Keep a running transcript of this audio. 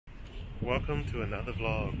Welcome to another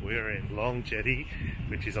vlog. We're in Long Jetty,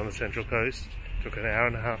 which is on the Central Coast. Took an hour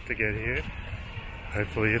and a half to get here.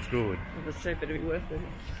 Hopefully it's good. It was so better be worth it.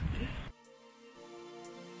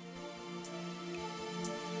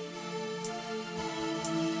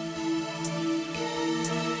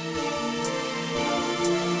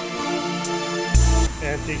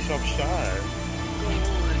 Antique shop shy.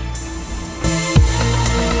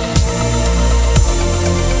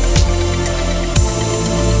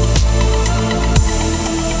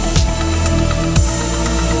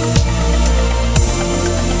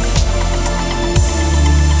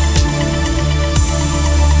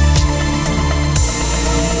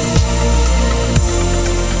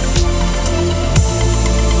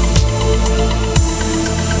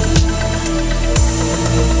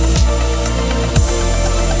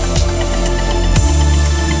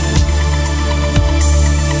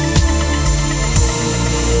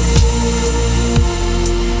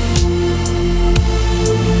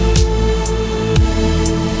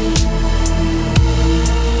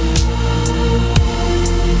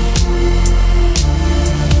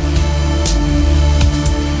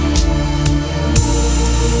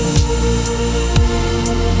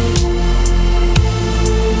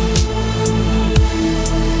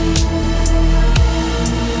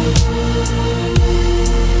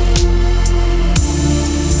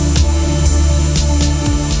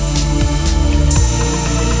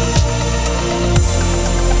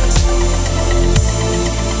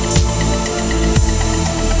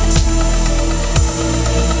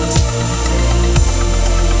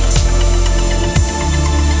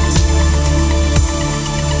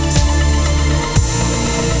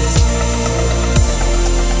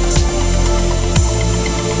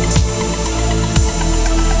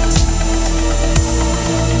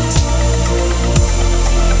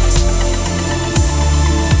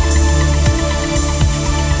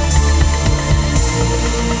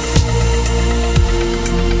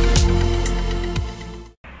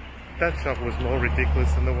 That shop was more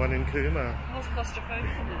ridiculous than the one in Kuma. It was claustrophobic,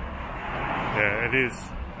 isn't it? Yeah, it is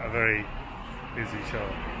a very busy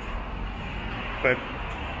shop. But,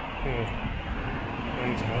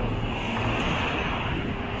 one's gone.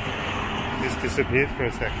 Just disappeared for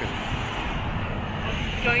a second.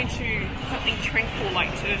 Going to something tranquil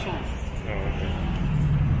like turtles. Oh, okay.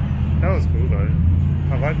 That was cool though.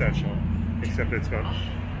 I like that shop. Except it's got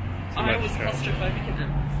too I much was stuff. claustrophobic in it.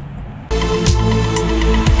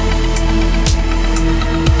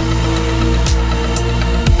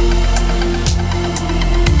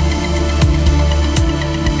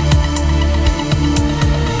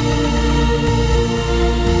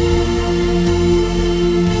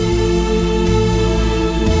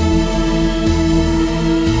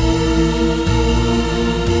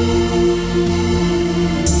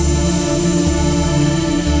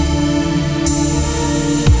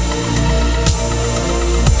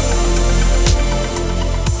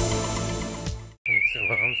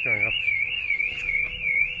 Alarm's going up.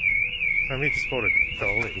 I mean, just bought a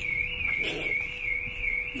dolly.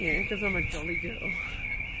 Yeah, because I'm a jolly girl.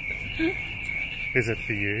 Is it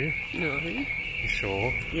for you? No. You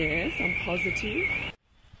sure? Yes, I'm positive.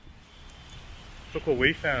 Look what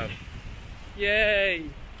we found. Yay!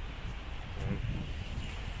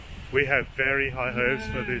 We have very high hopes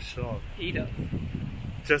for this shop. He does.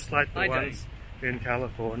 Just like the I ones in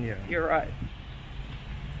California. You're right.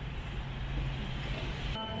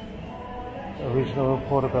 Original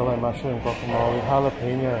portobello mushroom guacamole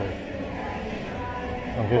jalapeno.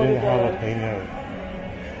 I'm getting the jalapeno.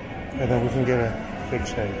 And then we can get a big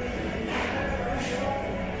shake.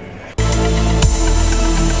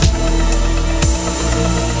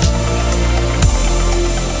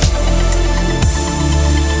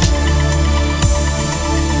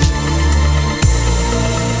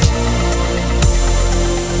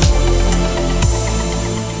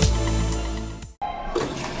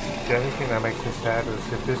 The only thing that makes me sad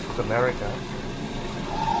is if this was America,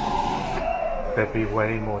 there'd be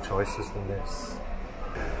way more choices than this.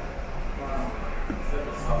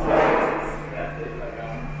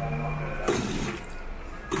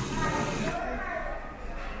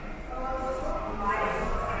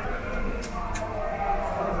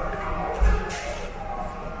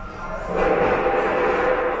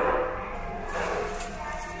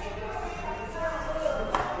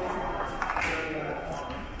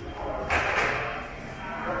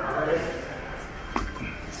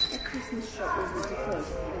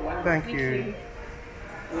 Thank you.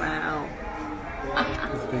 Wow.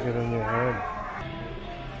 It's bigger than your head.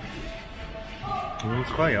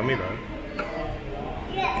 It's quite yummy though.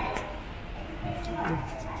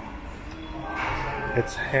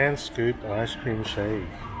 It's hand scooped ice cream shake.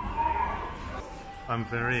 I'm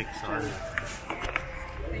very excited.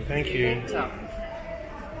 Thank you.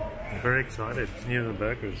 I'm very excited. Here are the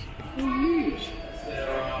burgers. Huge.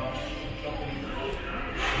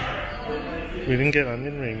 We didn't get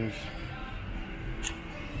onion rings.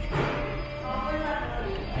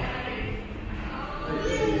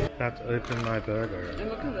 About to open my burger. And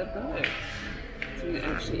look at that bird. So you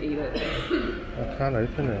can actually eat it. I can't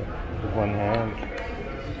open it with one hand.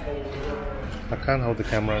 I can't hold the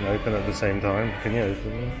camera and open it at the same time. Can you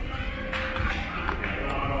open it?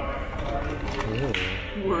 Ooh.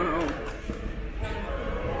 Wow.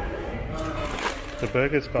 The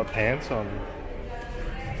burger's got pants on.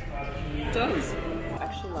 It does. I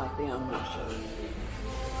actually like the mashed.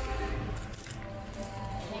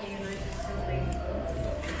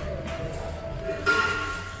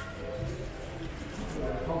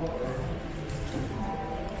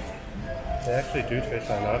 They actually do taste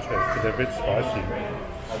like nachos, but they're a bit spicy.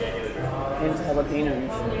 And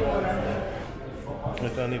jalapenos.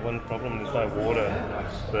 There's only one problem, there's no water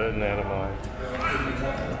spurting out of mine.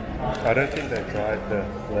 I don't think they dried the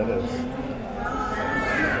lettuce.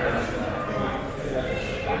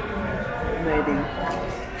 Maybe.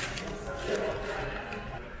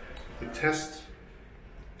 The test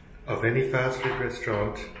of any fast food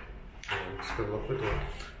restaurant,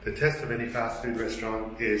 the test of any fast food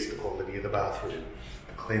restaurant is the quality of the bathroom,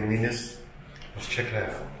 the cleanliness. Let's check it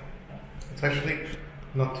out. It's actually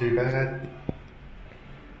not too bad.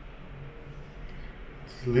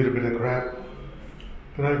 It's a little bit of crap,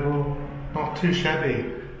 but overall not too shabby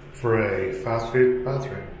for a fast food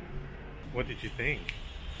bathroom. What did you think?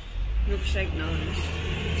 Milkshake,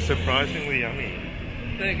 nice. Surprisingly yummy.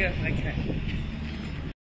 Burger, okay.